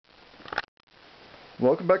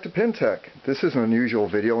Welcome back to PinTech. This is an unusual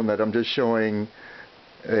video in that I'm just showing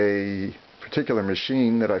a particular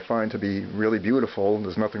machine that I find to be really beautiful.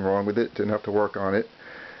 There's nothing wrong with it, didn't have to work on it.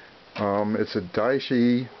 It's a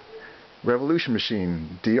Daiichi Revolution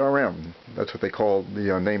Machine DRM. That's what they call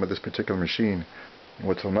the name of this particular machine. And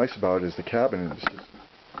what's so nice about it is the cabinet is just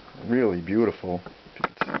really beautiful.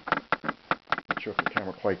 Not sure if the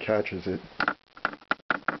camera quite catches it.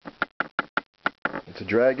 It's a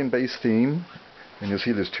dragon-based theme. And you'll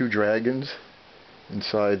see there's two dragons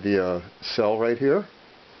inside the cell right here,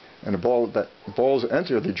 and the balls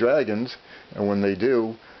enter the dragons, and when they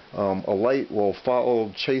do, a light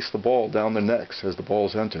will chase the ball down their necks as the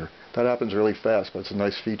balls enter. That happens really fast, but it's a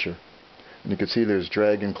nice feature. And you can see there's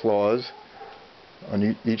dragon claws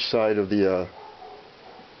on each side of the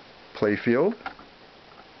play field.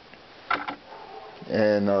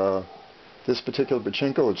 And this particular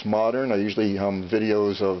Pachinko, it's modern. I usually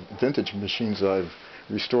videos of vintage machines that I've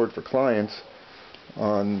restored for clients.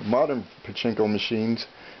 On modern Pachinko machines,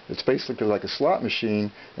 it's basically like a slot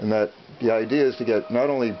machine, and that the idea is to get not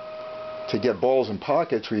only to get balls in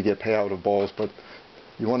pockets where you get payout of balls, but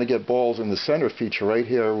you want to get balls in the center feature right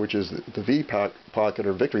here, which is the V pocket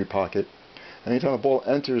or victory pocket. Anytime a ball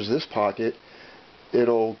enters this pocket,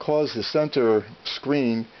 it'll cause the center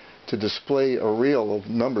screen to display a reel of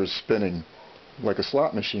numbers spinning like a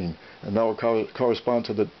slot machine, and that will correspond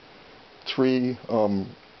to the three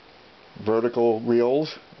vertical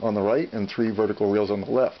reels on the right and three vertical reels on the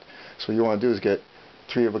left. So what you want to do is get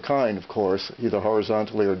three of a kind, of course, either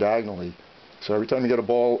horizontally or diagonally. So every time you get a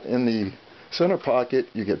ball in the center pocket,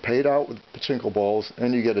 you get paid out with Pachinko balls,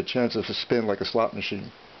 and you get a chance of a spin like a slot machine.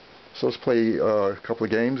 So let's play a couple of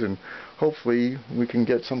games, and hopefully we can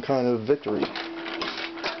get some kind of victory.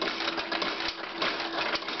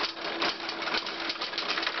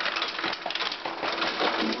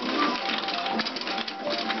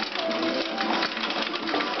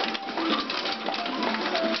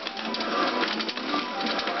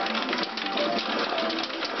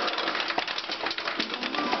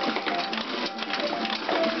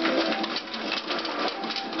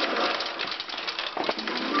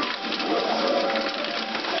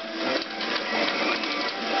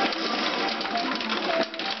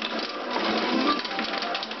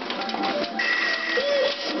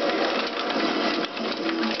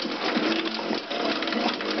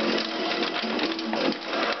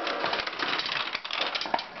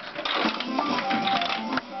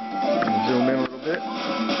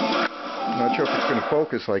 I'm not sure if it's going to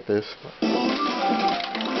focus like this.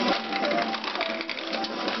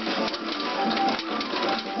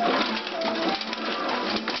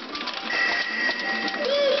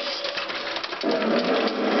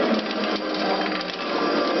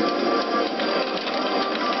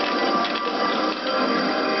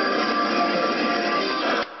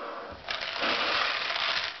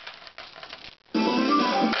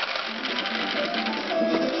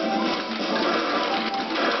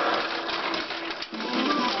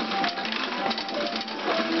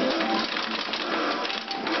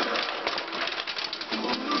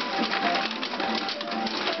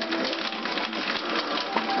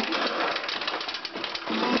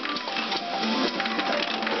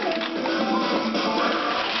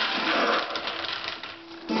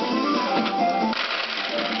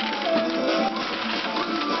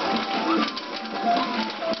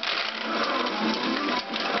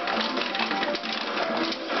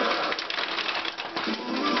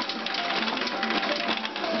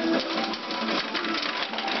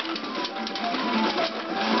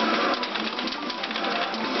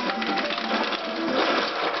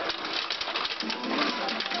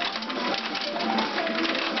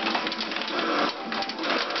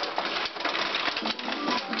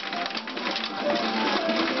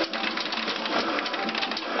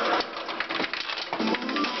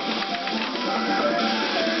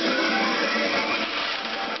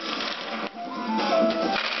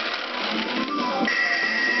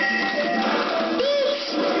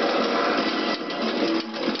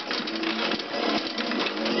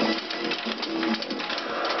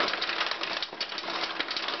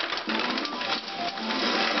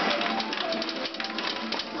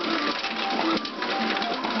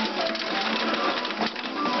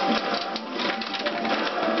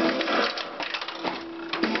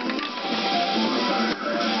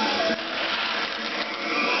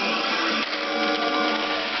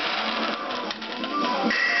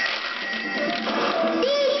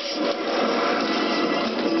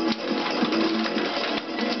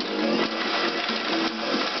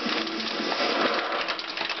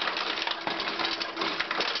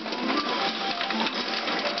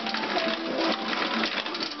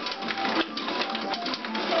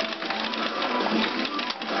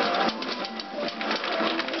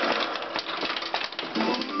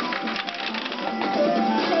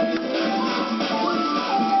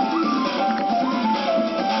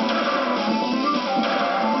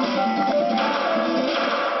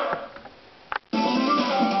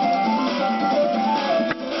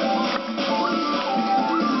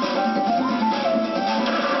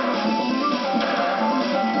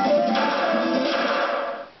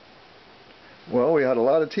 Well, we had a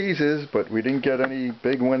lot of teases, but we didn't get any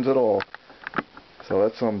big wins at all. So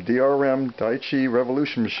that's some DRM Daiichi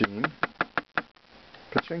Revolution machine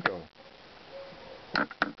Pachinko.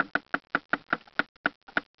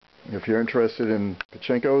 If you're interested in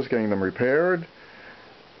Pachinkos, getting them repaired,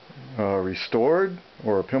 restored,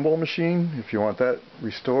 or a pinball machine, if you want that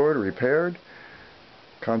restored or repaired,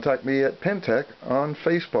 contact me at Pentech on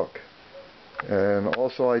Facebook. And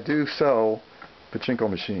also I do sell Pachinko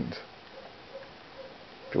machines.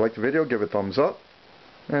 If you like the video, give it a thumbs up,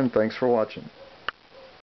 and thanks for watching.